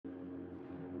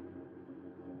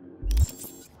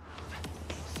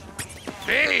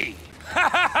V! Ha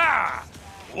ha ha!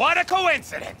 What a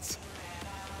coincidence!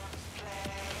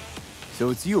 So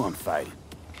it's you I'm fighting?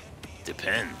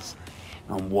 Depends.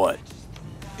 On what?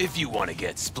 If you want to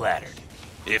get splattered.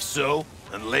 If so,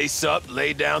 then lace up,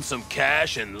 lay down some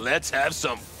cash, and let's have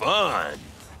some fun.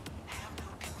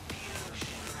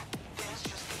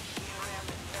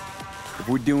 If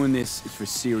we're doing this, it's for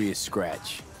serious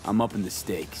scratch. I'm upping the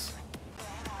stakes.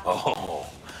 Oh,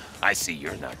 I see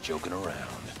you're not joking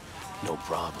around. No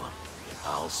problem.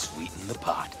 I'll sweeten the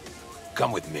pot.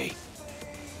 Come with me.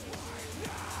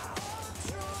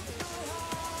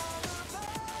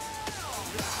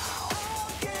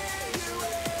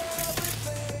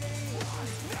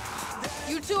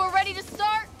 You two are ready to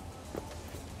start?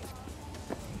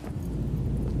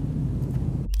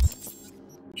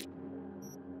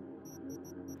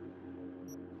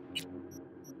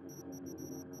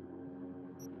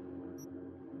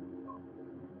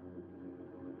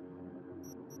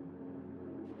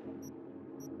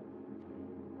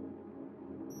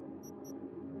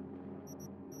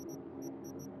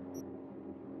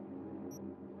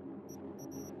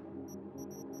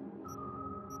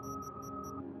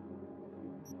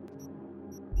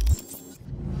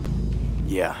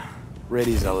 Yeah,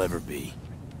 ready as I'll ever be.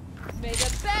 May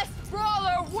the best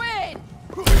brawler win!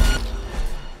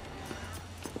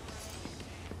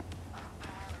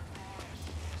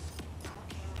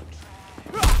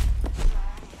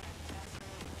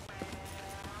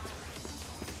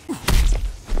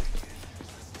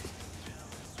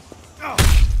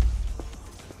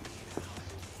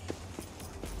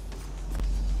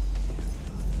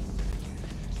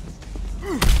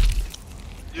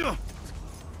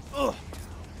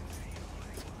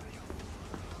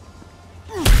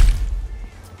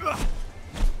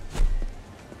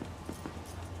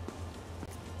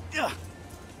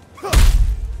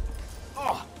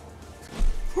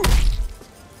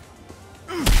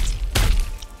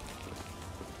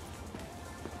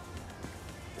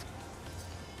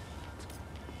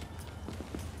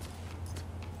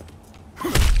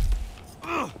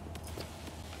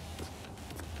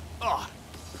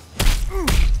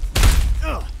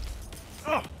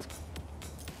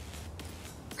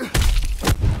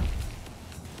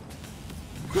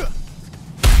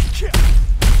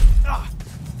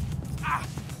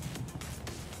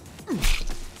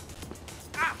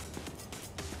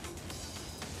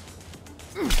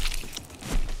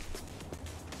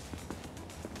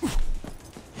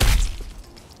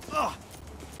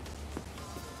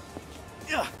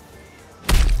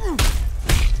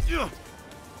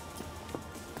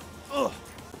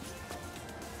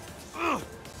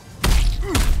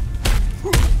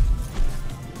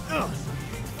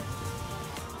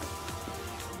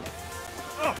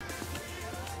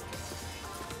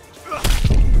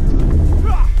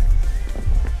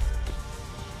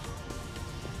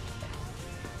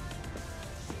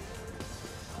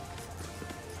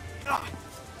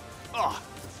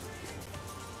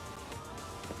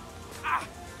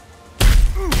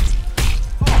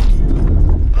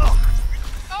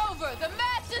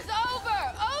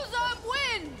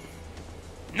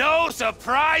 No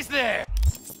surprise there!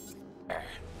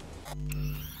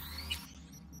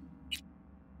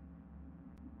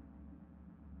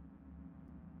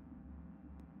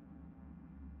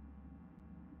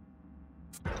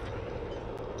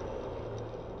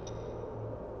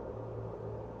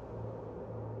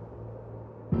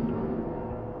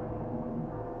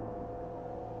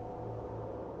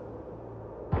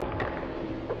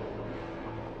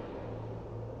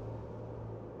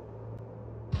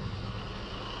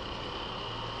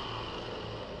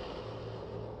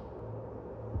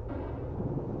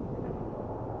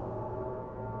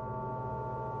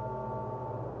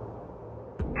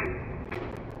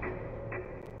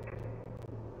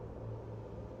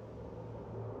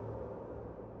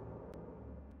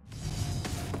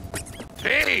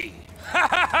 Hey! Ha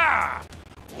ha ha!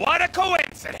 What a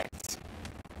coincidence!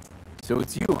 So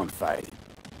it's you I'm fighting?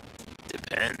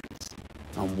 Depends.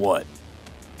 On what?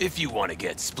 If you want to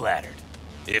get splattered.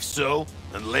 If so,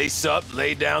 then lace up,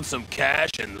 lay down some cash,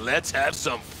 and let's have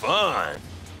some fun.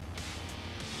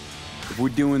 If we're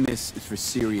doing this, it's for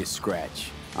serious scratch.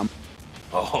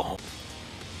 Oh,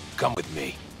 come with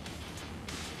me.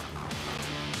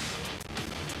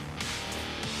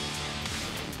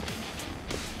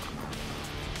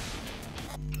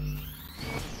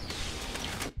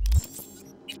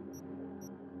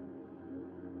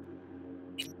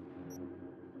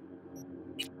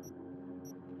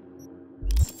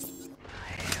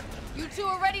 You two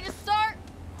are ready to start?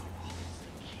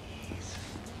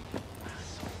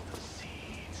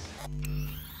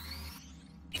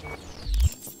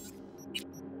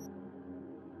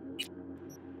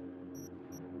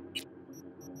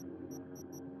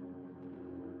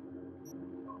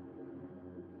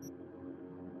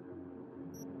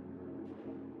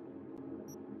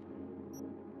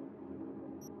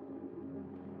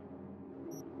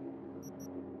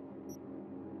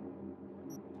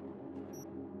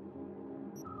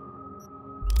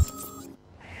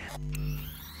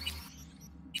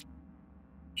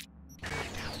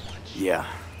 Yeah,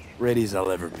 ready as I'll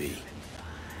ever be.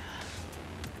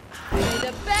 May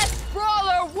the best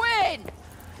brawler win!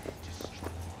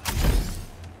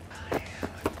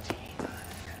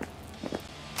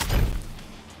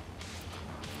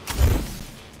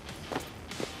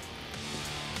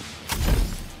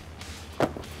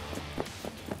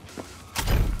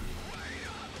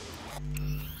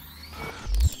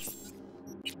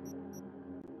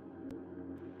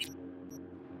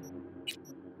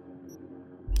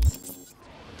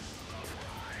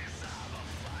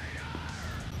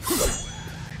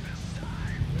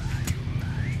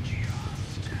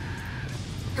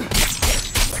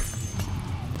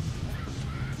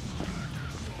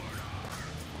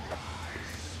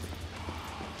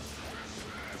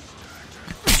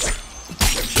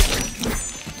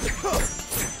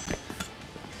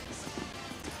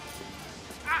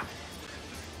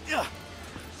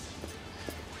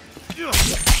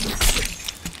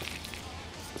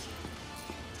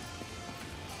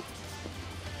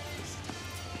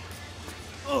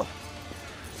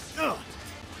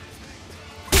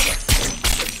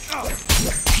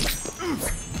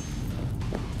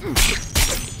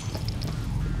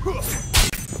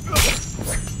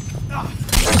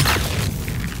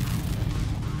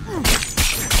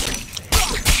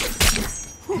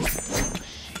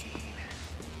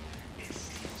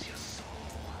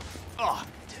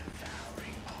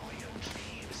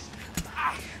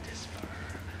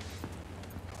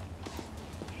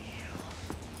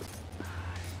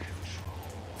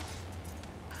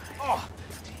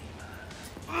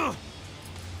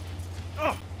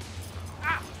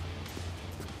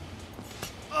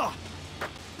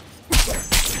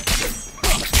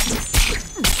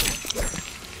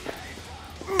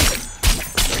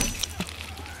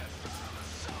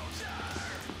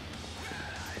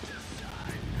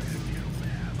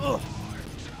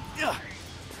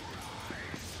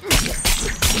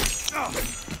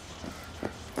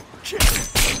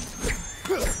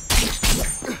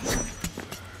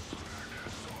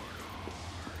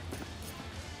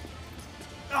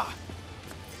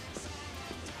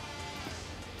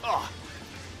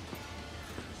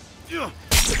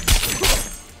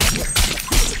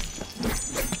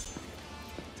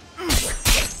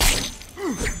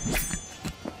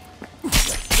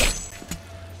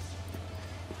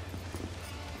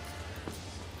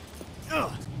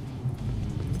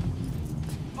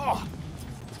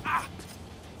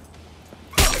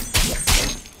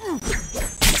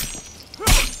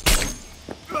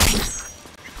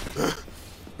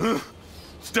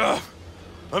 Stop!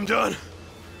 I'm done.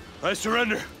 I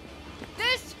surrender.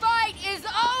 This fight is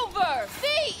over! V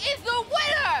is the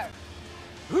winner!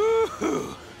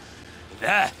 Woo-hoo.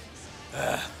 That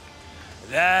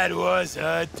was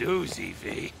a doozy,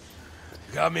 V.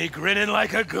 Got me grinning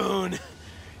like a goon,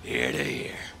 ear to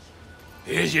ear.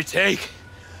 Here's your take.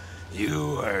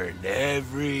 You earned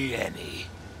every penny.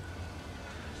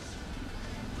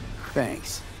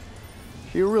 Thanks.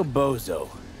 You're a real bozo.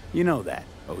 You know that,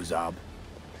 Ozab.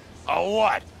 Oh,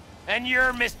 what? And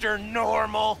you're Mr.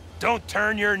 Normal? Don't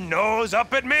turn your nose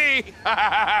up at me!